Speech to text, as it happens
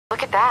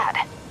Look at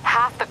that.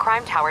 Half the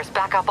crime tower's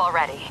back up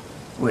already.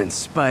 When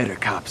Spider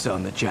Cop's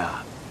on the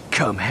job,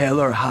 come hell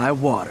or high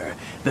water,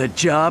 the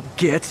job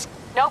gets...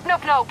 Nope,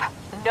 nope, nope.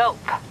 Nope.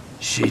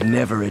 She'd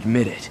never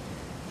admit it,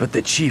 but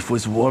the chief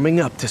was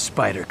warming up to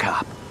Spider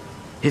Cop.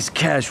 His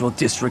casual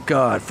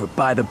disregard for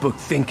by-the-book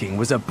thinking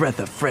was a breath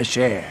of fresh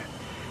air.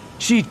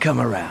 She'd come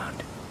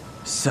around.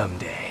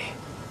 Someday.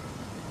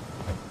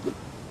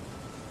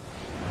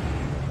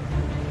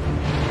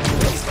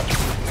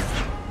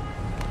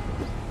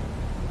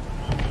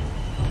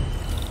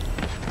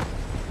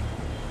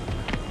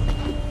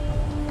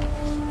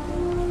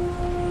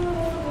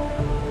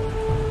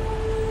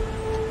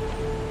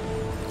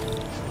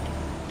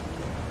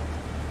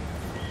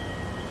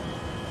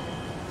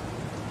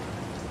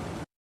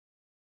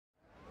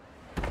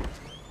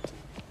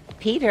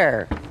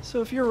 Peter.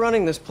 So if you're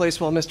running this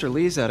place while Mr.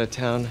 Lee's out of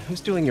town,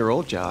 who's doing your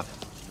old job?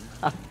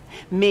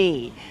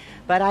 Me.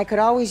 But I could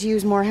always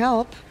use more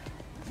help.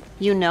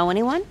 You know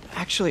anyone?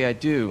 Actually, I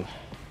do.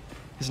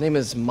 His name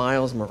is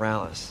Miles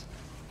Morales.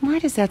 Why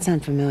does that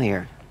sound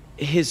familiar?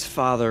 His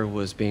father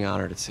was being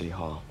honored at City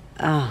Hall.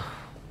 Oh.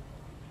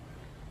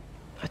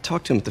 I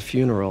talked to him at the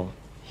funeral.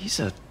 He's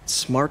a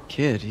smart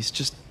kid. He's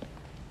just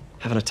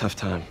having a tough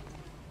time.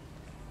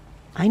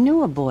 I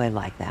knew a boy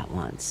like that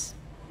once.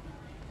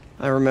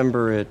 I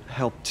remember it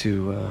helped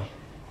to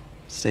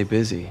stay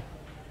busy.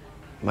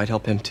 Might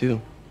help him too.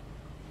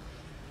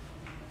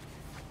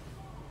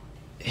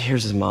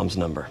 Here's his mom's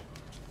number.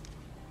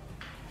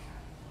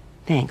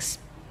 Thanks.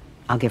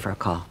 I'll give her a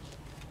call.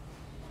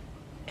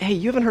 Hey,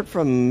 you haven't heard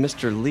from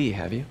Mr. Lee,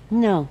 have you?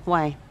 No,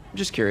 why? I'm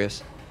just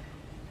curious.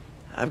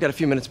 I've got a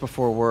few minutes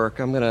before work.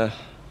 I'm gonna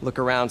look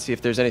around, see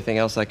if there's anything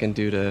else I can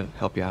do to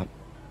help you out.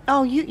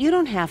 Oh, you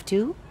don't have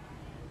to.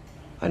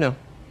 I know.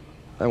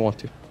 I want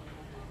to.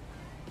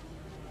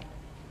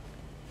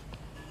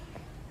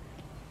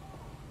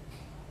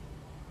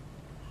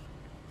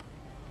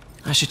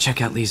 I should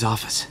check out Lee's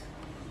office.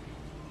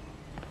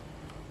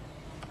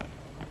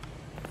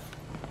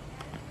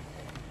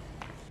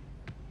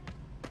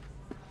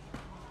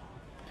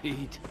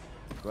 Pete,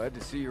 glad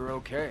to see you're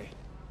okay.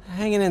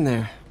 Hanging in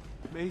there.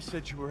 May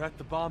said you were at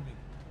the bombing.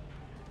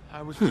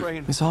 I was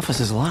praying. This office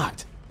is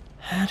locked.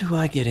 How do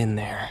I get in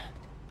there?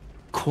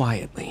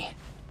 Quietly.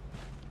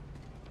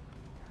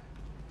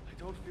 I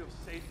don't feel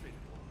safe anymore.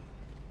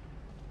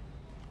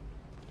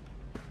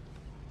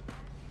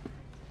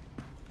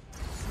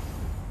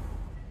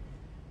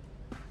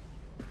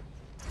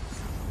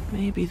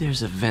 Maybe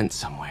there's a vent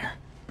somewhere.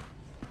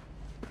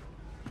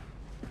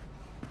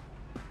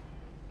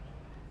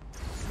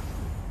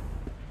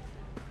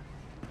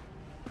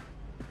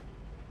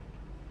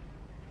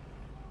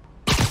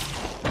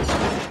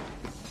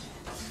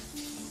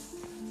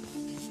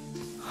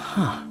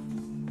 Huh.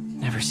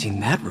 Never seen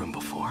that room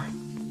before.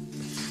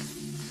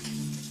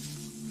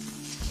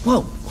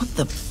 Whoa, what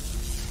the...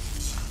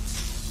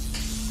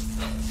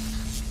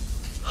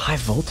 High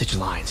voltage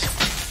lines.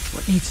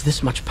 What needs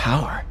this much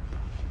power?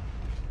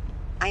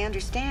 I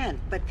understand,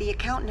 but the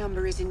account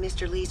number is in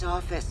Mr. Lee's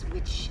office,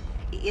 which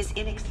is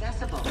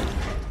inaccessible.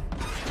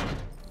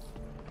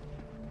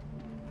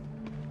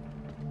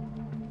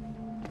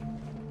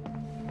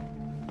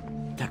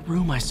 That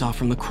room I saw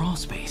from the crawl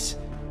space.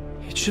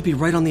 It should be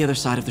right on the other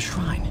side of the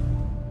shrine.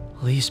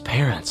 Lee's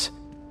parents.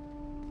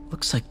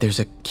 Looks like there's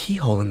a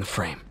keyhole in the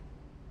frame.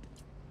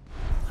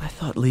 I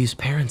thought Lee's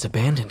parents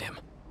abandoned him.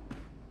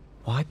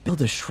 Why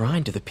build a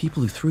shrine to the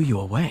people who threw you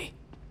away?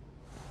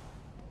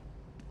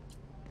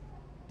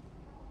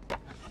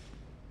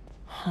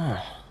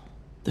 Huh.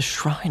 The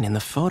shrine in the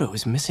photo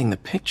is missing the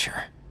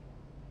picture.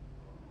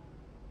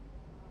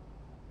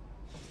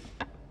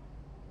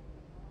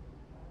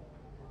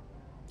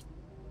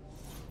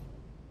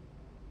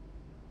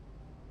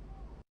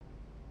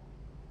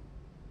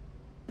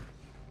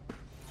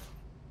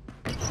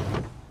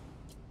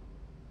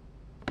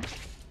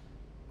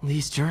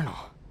 Lee's journal.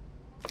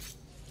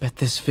 Bet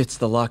this fits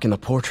the lock in the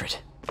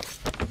portrait.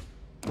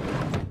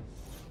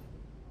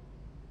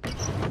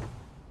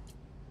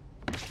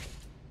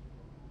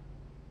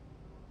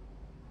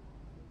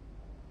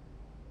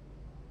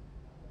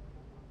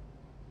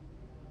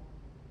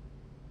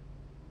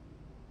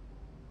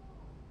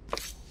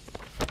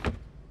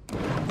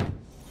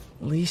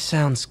 Lee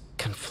sounds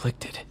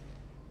conflicted.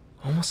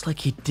 Almost like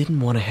he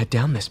didn't want to head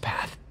down this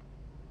path.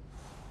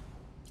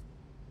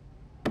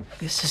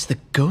 This is the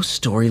ghost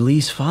story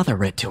Lee's father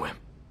read to him.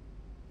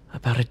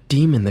 About a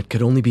demon that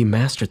could only be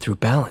mastered through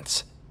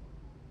balance.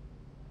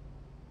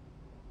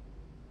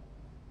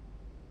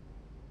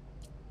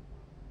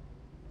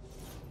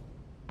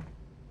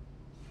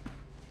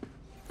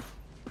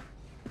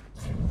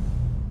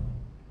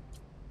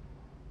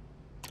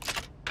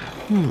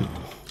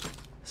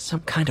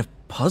 Some kind of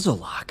puzzle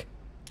lock.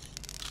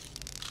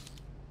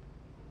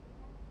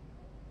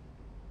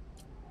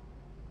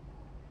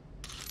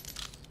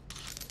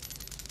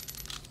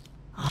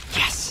 Oh,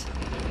 yes!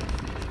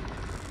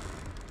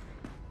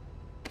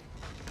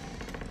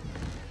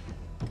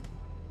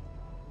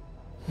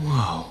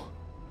 Whoa.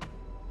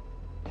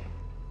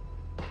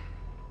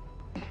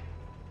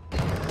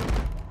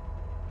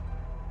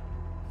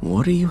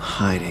 What are you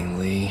hiding,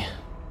 Lee?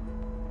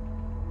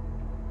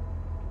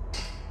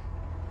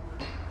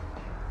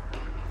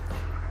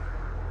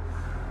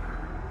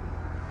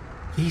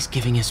 Lee's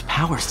giving his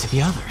powers to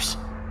the others.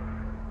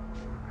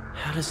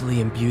 How does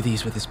Lee imbue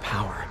these with his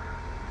power?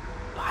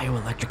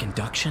 Bioelectric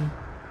induction?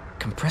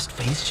 Compressed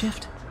phase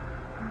shift?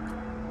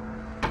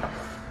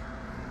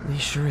 Lee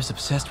sure is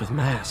obsessed with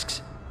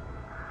masks.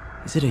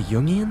 Is it a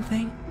Jungian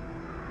thing?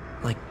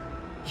 Like,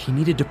 he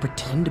needed to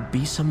pretend to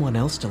be someone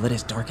else to let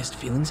his darkest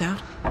feelings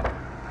out?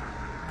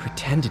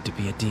 Pretended to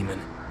be a demon,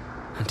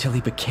 until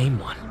he became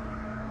one.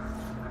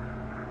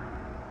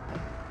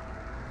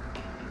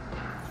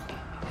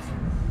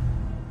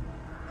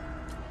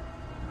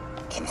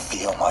 Can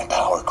feel my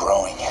power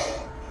growing,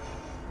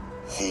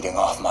 feeding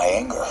off my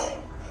anger.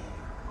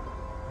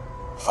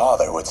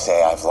 Father would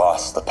say I've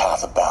lost the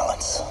path of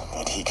balance,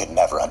 but he could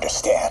never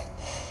understand.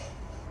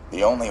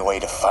 The only way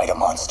to fight a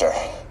monster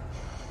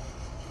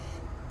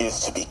is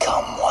to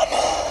become one.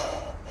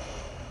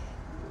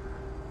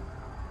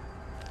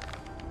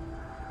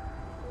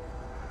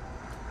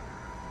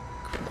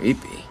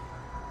 Creepy.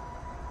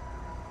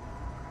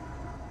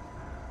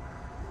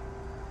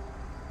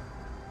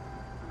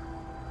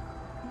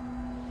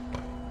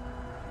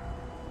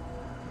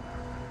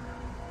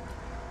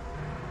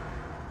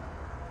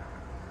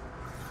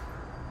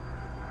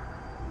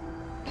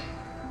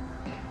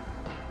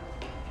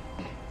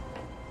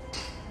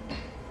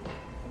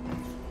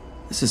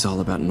 This is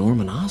all about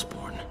Norman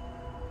Osborn.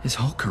 His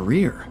whole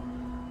career.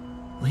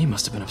 Lee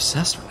must have been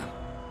obsessed with him.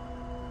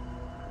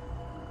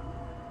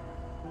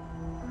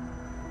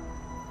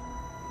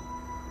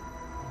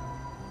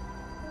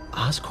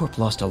 Oscorp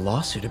lost a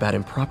lawsuit about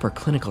improper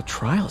clinical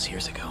trials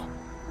years ago.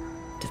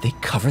 Did they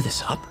cover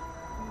this up?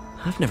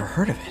 I've never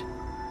heard of it.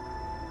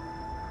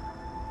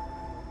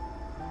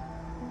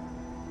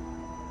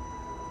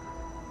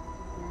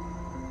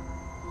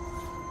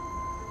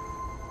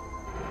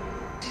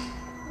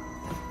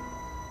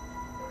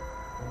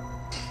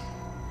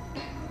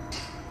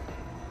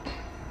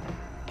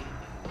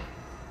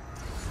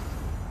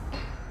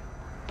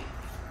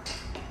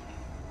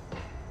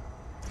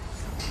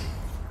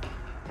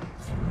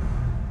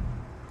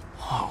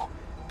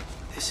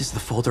 This is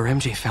the folder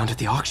MJ found at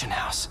the auction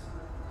house.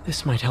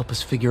 This might help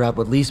us figure out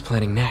what Lee's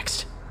planning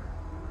next.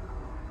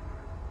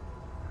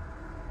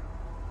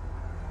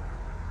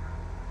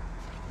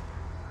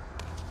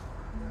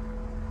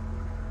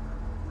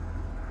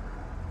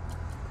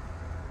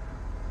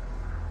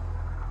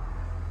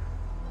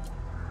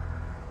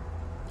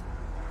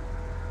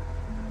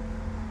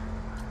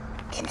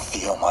 Can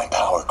feel my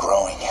power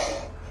growing,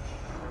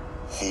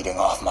 feeding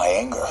off my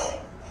anger.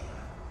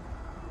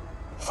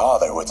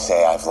 Father would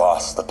say I've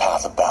lost the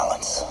path of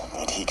balance,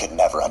 but he could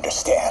never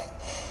understand.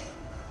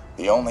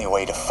 The only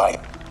way to fight...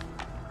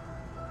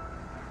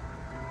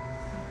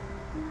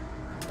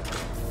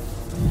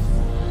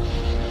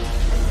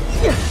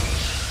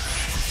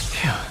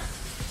 Phew.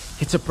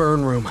 It's a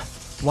burn room,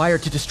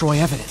 wired to destroy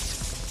evidence.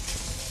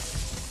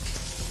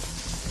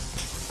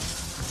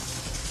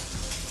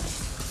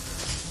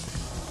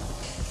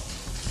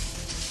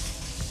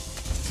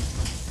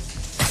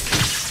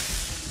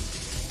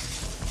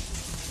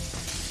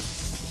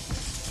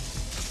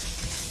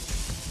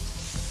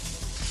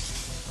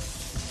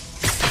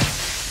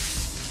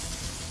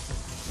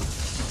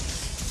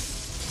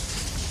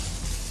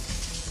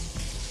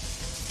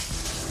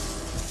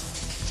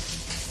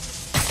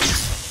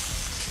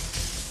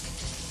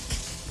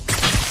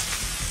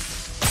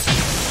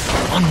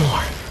 One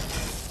more.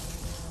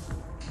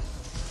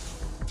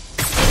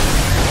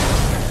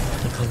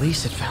 The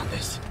police had found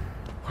this.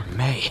 Or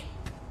May.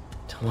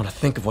 Don't want to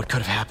think of what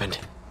could have happened.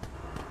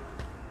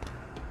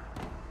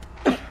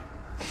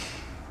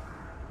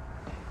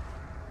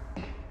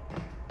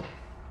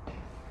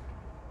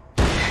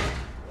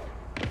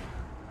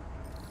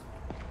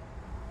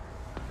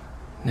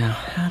 Now,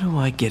 how do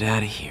I get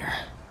out of here?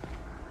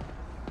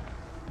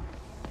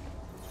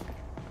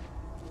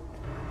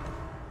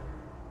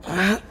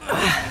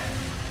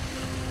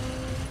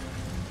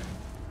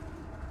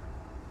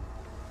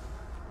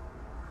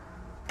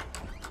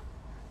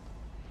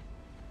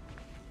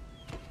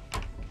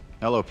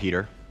 Hello,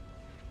 Peter.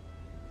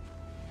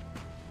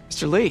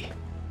 Mr. Lee.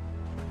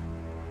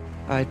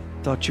 I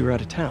thought you were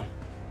out of town.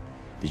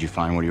 Did you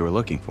find what you were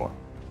looking for?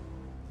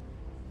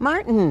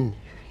 Martin,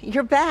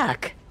 you're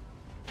back.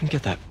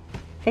 Get that.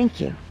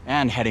 Thank you.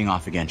 And heading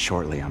off again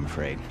shortly, I'm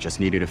afraid. Just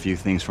needed a few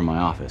things from my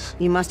office.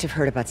 You must have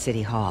heard about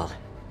City Hall.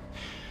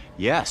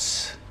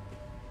 Yes.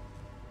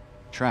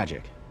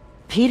 Tragic.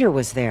 Peter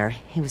was there.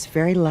 He was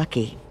very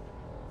lucky.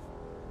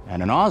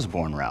 And an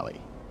Osborn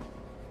rally.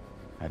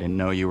 I didn't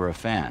know you were a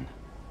fan.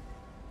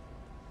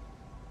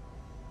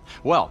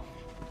 Well,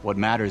 what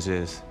matters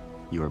is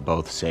you are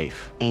both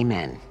safe.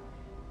 Amen.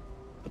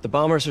 But the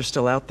bombers are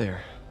still out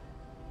there.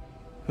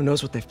 Who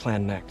knows what they've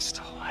planned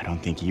next? I don't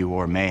think you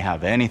or May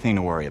have anything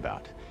to worry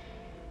about.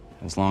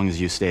 As long as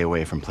you stay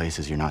away from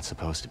places you're not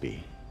supposed to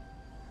be.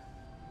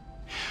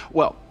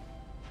 Well,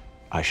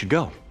 I should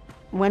go.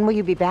 When will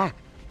you be back?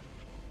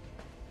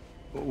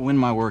 When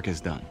my work is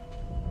done.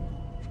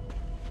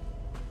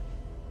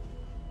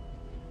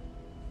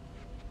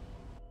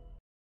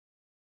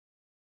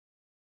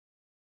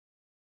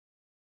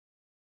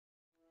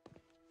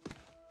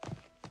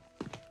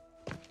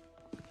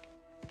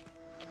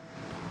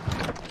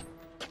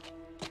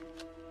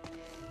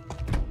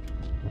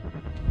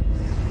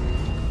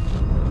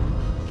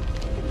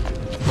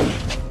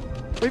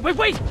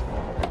 Wait!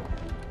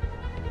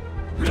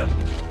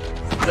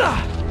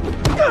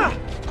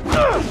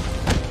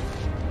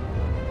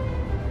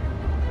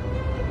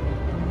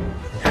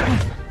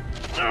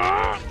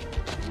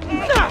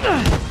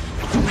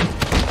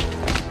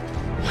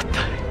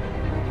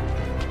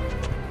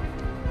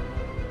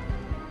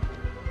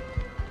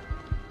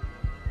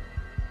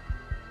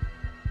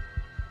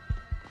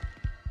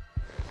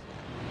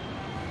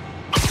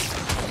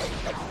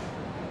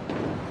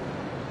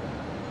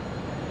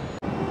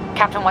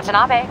 Captain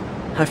Watanabe,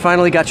 I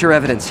finally got your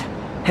evidence.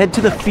 Head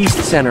to the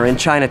F.E.A.S.T Center in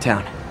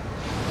Chinatown.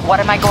 what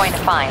am I going to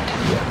find?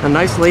 A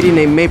nice lady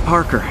named May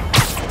Parker,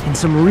 and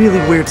some really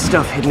weird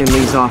stuff hidden in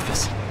Lee's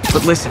office.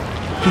 But listen,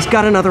 he's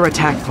got another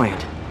attack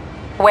planned.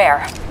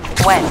 Where?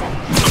 When?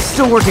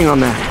 Still working on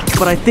that,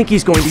 but I think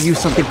he's going to use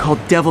something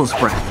called Devil's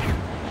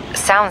Breath.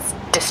 Sounds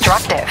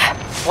destructive.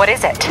 What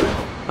is it?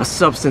 A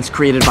substance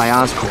created by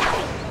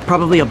Oscorp.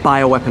 Probably a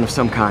bioweapon of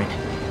some kind.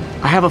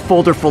 I have a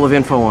folder full of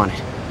info on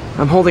it.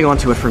 I'm holding on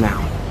to it for now.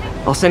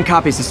 I'll send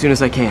copies as soon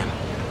as I can.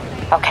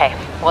 Okay,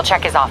 we'll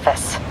check his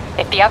office.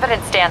 If the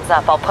evidence stands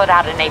up, I'll put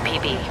out an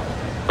APB.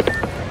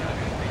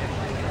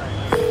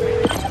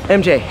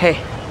 MJ,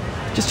 hey.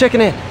 Just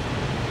checking in.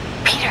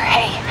 Peter,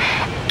 hey.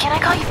 Can I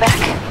call you back?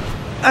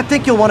 I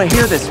think you'll want to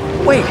hear this.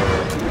 Wait,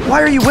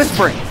 why are you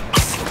whispering?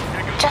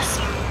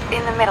 Just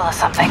in the middle of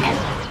something.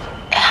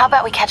 How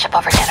about we catch up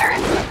over dinner?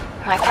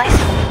 My place?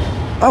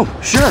 Oh,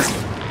 sure.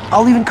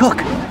 I'll even cook.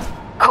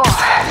 Cool.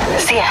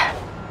 See ya.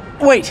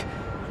 Wait,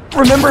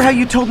 remember how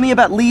you told me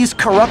about Lee's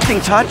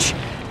corrupting touch?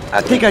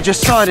 I think I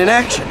just saw it in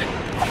action.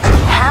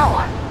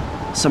 How?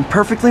 Some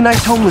perfectly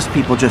nice homeless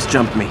people just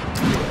jumped me.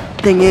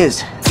 Thing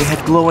is, they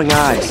had glowing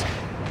eyes.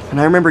 And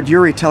I remembered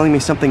Yuri telling me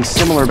something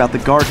similar about the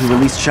guard who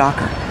released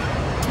Shocker.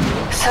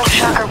 So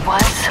Shocker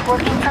was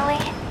working for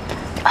Lee?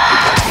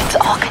 It's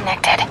all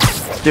connected.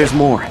 There's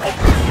more,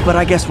 but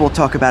I guess we'll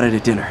talk about it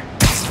at dinner.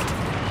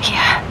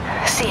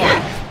 Yeah, see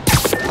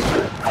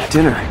ya.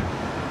 Dinner?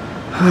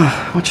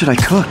 What should I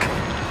cook?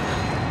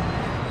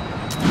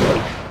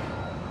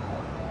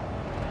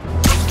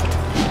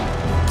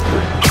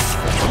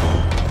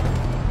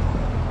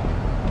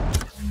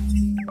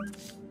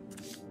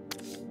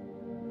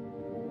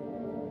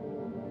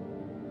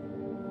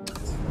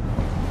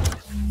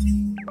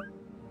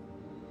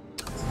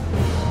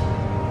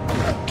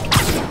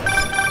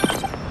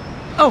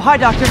 Oh, hi,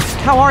 Doctor.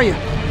 How are you?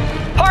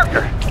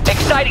 Parker,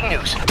 exciting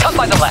news. Come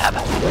by the lab.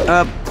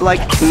 Like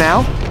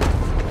now?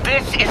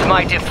 This is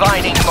my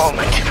defining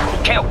moment.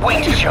 Can't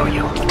wait to show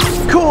you.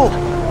 Cool.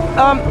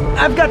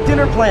 I've got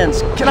dinner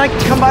plans. Can I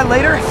come by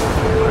later?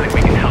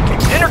 We can help you.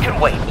 Dinner can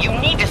wait. You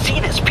need to see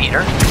this,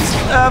 Peter.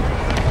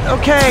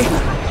 Okay.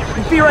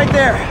 Be right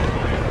there.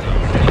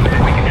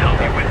 We can help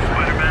you with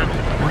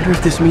Spider-Man. Wonder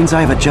if this means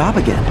I have a job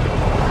again.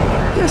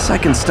 Guess I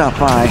can stop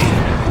by.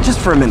 Just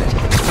for a minute.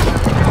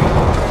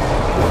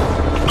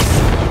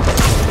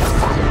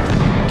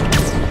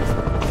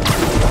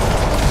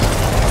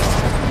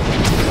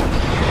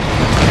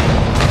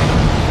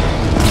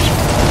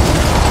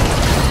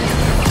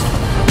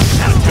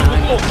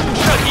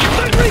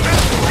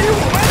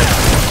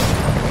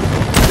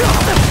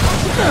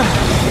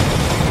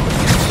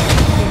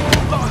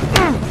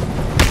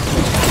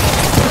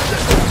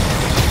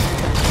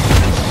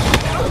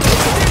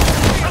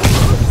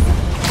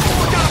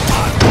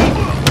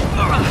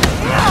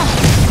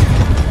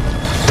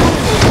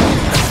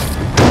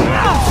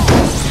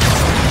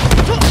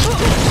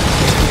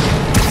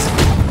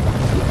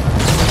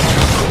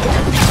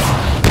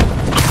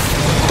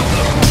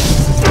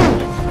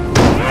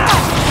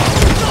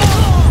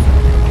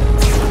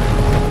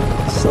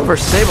 Silver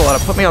Sable ought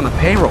to put me on the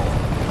payroll.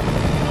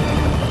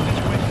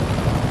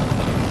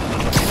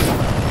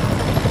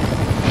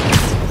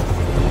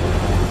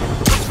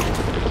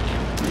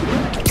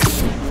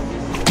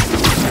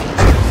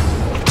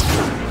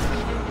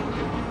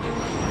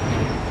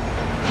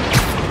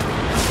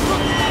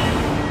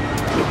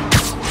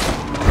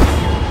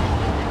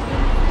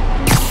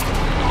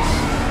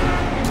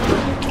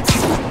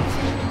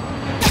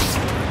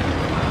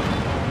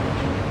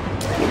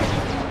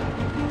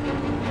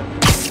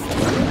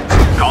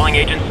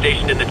 Agent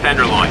stationed in the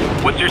Tenderloin.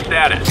 What's your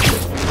status?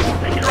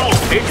 Control,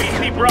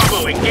 APC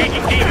Bravo,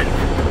 engaging demons.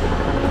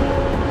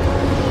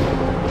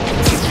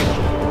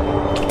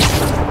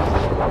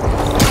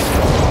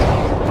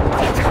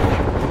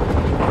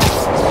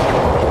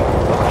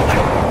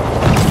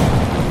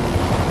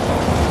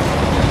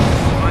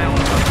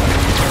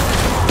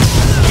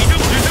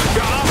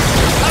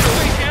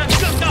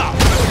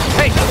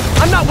 Hey,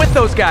 I'm not with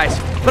those guys,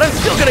 but I'm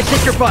still gonna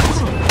kick your butts.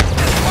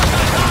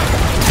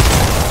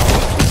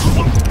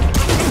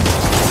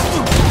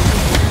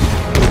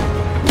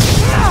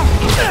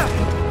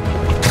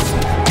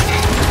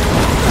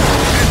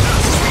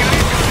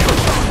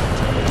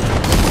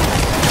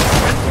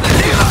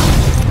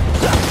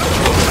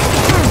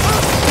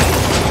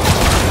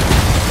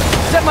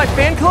 My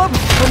fan club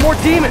for more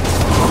demons.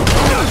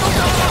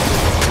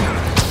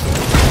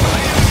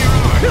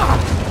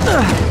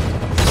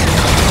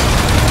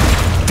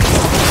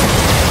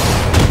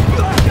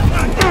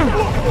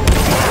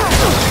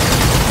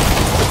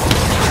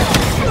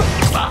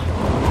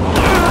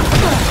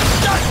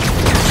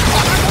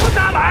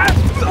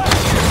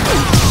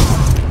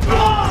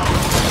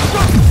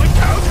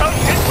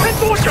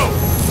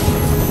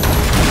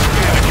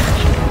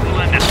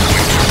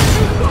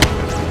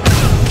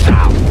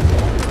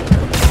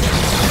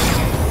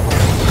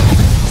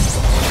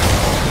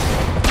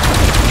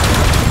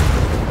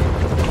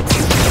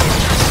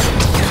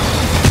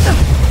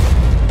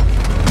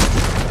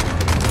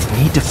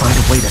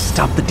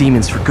 stop the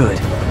demons for good.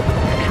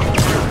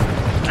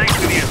 Thanks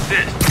for the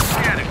assist.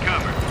 We had it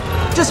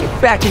covered. Just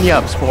backing you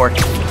up, sport.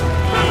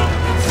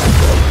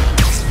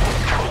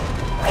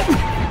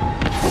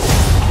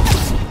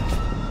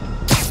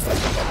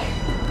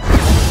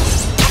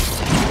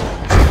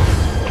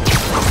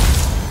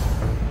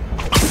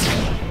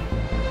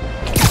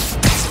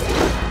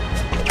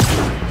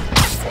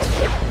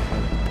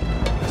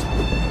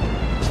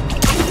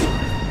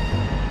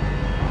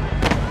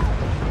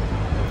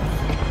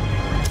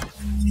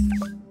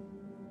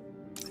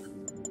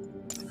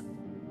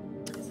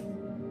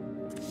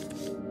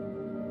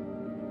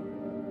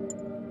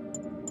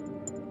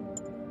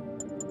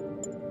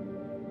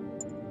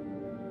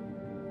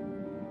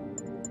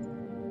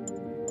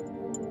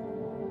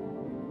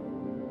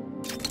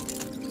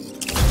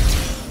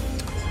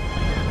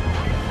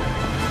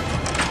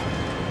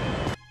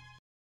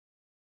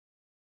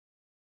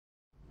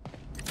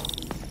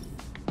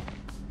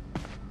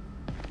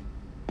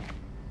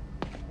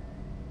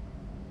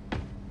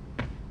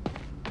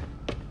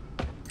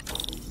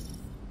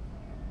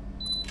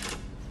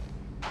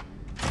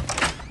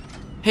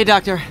 Hey,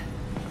 Doctor.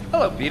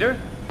 Hello, Peter.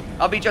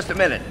 I'll be just a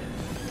minute.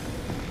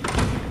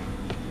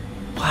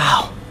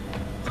 Wow.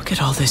 Look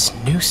at all this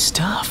new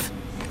stuff.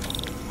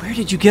 Where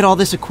did you get all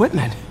this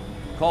equipment?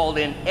 Called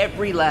in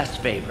every last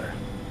favor.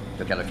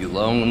 Took out a few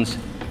loans.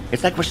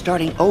 It's like we're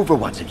starting over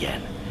once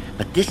again.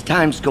 But this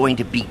time's going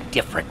to be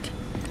different.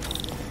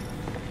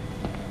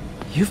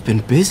 You've been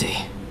busy.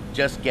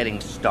 Just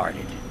getting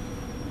started.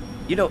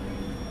 You know,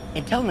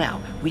 until now,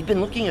 we've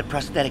been looking at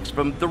prosthetics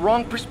from the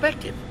wrong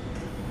perspective.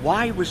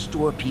 Why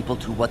restore people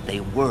to what they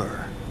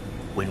were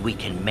when we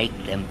can make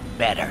them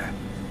better?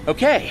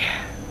 Okay,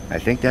 I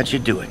think that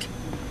should do it.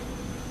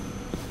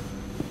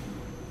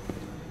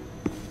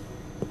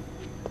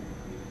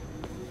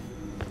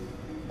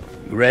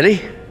 You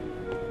ready?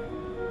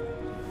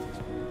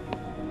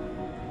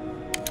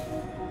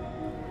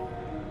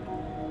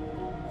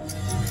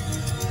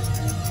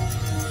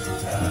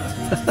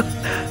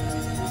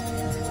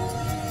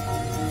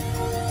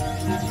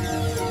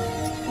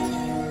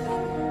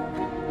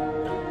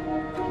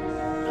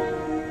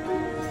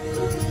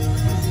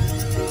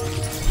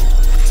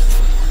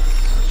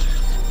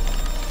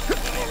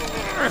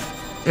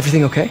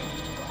 Everything okay?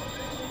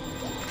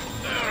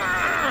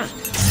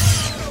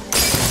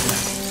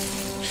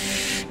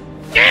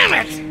 Damn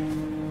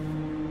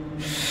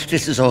it!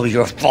 This is all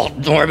your fault,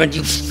 Norman,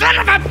 you son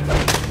of a...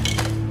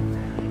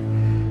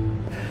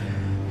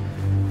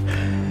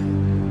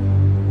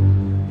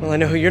 Well, I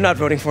know who you're not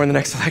voting for in the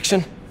next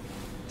election.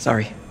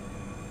 Sorry.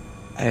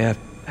 I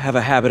have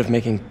a habit of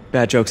making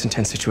bad jokes in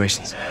tense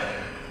situations.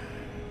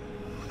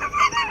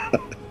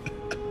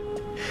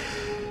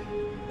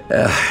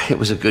 It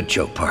was a good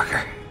joke,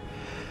 Parker.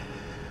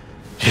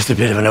 Just a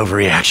bit of an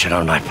overreaction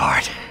on my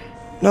part.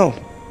 No,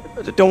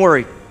 don't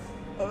worry.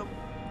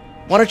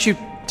 Why don't you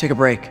take a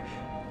break?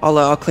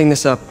 I'll clean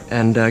this up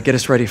and get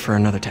us ready for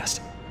another test.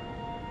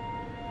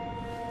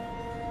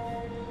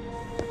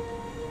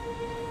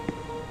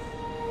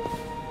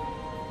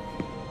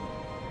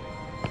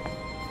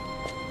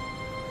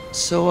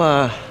 So,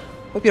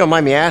 hope you don't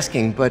mind me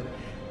asking, but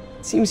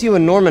it seems you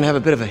and Norman have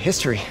a bit of a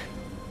history.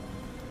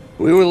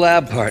 We were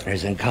lab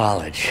partners in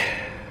college.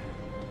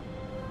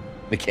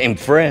 Became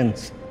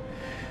friends.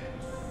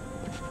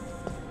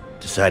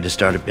 Decided to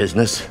start a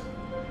business.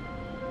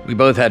 We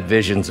both had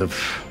visions of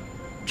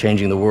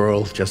changing the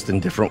world, just in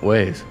different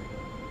ways.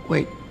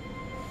 Wait,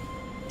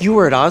 you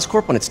were at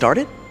Oscorp when it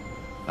started?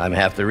 I'm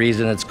half the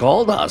reason it's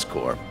called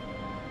Oscorp.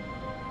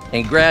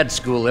 In grad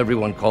school,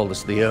 everyone called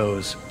us the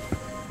O's.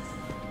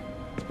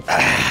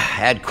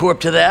 Add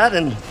Corp to that,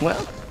 and,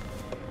 well,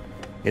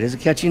 it is a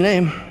catchy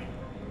name.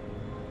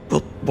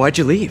 Well, why'd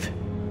you leave?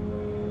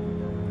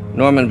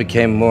 Norman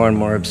became more and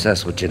more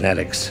obsessed with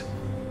genetics.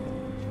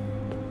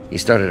 He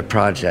started a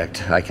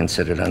project I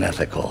considered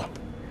unethical.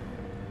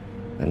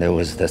 And there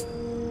was this...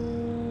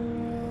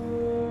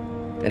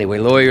 Anyway,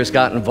 lawyers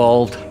got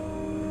involved.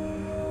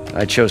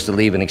 I chose to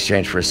leave in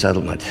exchange for a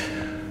settlement.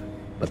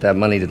 But that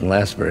money didn't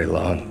last very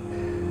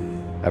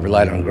long. I've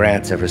relied on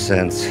grants ever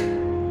since.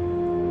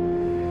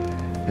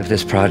 If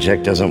this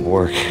project doesn't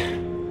work...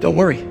 Don't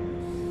worry.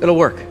 It'll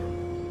work.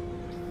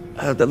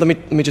 Let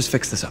me just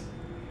fix this up.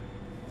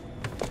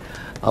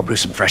 I'll brew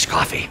some fresh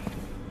coffee.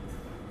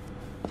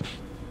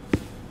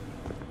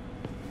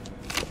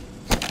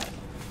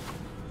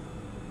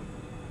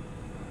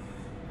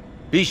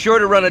 Be sure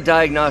to run a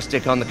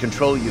diagnostic on the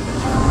control unit.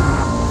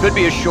 Could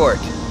be a short.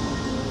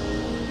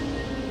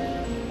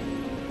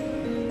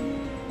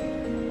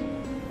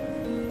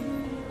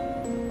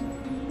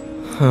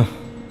 Huh.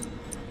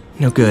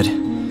 No good.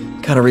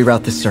 Gotta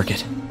reroute this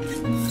circuit.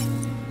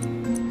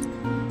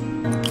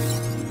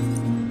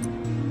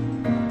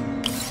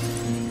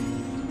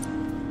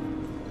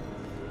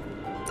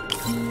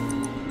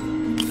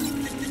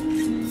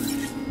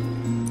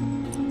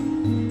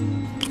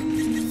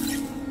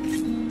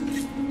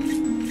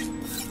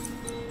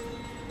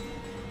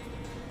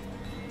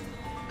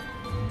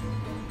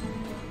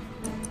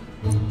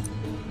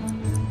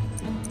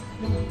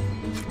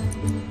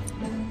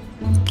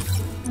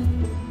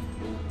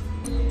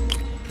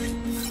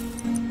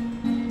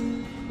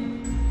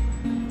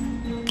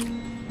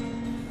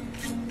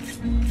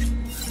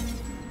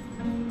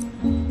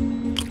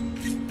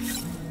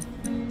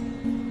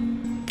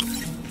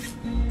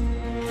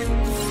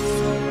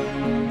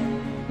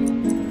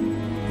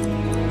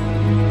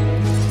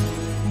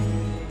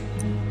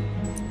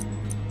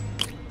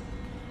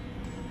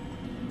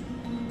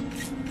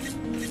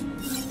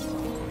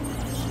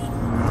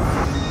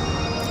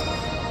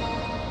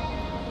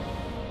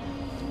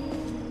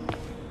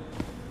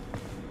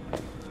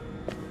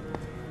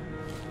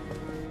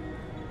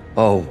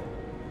 Oh,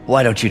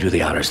 why don't you do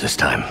the honors this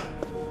time?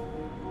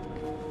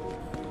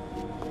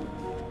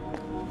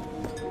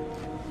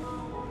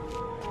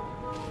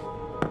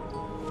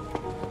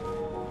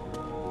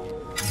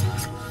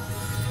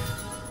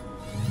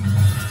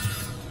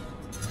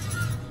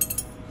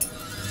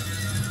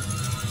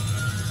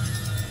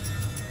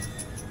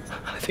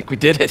 I think we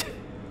did it.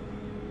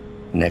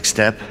 Next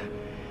step,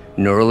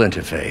 neural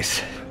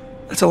interface.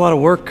 That's a lot of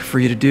work for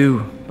you to do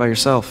by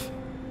yourself.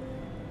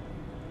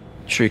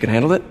 Sure you can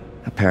handle it?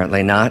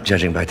 Apparently not,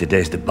 judging by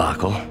today's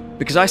debacle.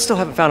 Because I still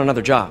haven't found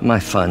another job. My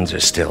funds are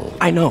still...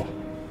 I know.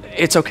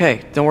 It's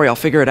okay. Don't worry, I'll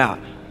figure it out.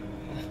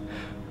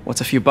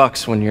 What's a few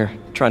bucks when you're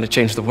trying to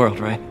change the world,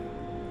 right?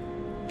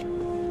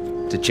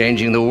 To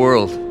changing the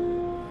world.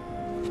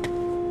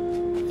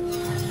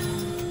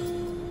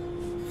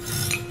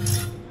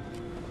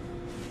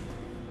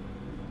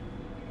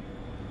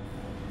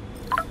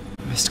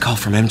 Missed call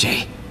from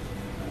MJ.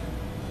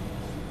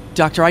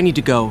 Doctor, I need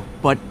to go,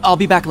 but I'll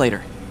be back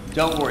later.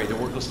 Don't worry, the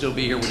work will still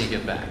be here when you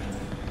get back.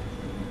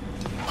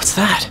 What's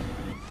that?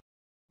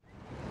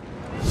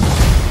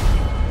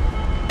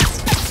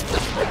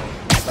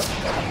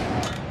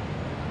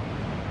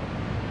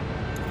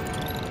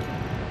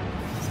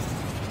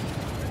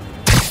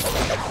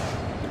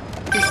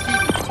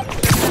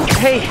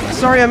 Hey,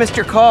 sorry I missed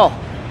your call.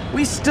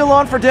 We still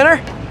on for dinner?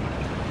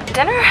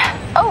 Dinner?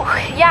 Oh,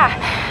 yeah.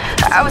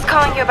 I was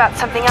calling you about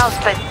something else,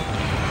 but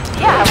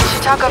yeah, we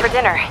should talk over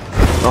dinner.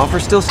 The offer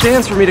still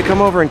stands for me to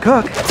come over and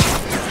cook.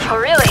 Oh,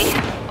 really?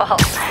 Well,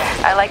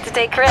 I like to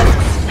take risks.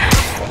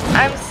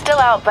 I'm still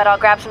out, but I'll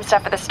grab some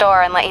stuff at the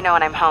store and let you know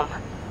when I'm home.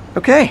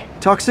 Okay,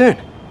 talk soon.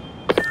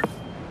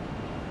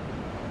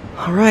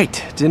 All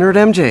right, dinner at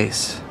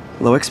MJ's.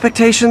 Low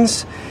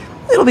expectations.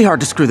 It'll be hard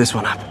to screw this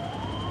one up.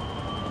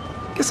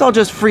 Guess I'll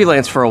just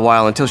freelance for a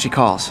while until she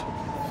calls.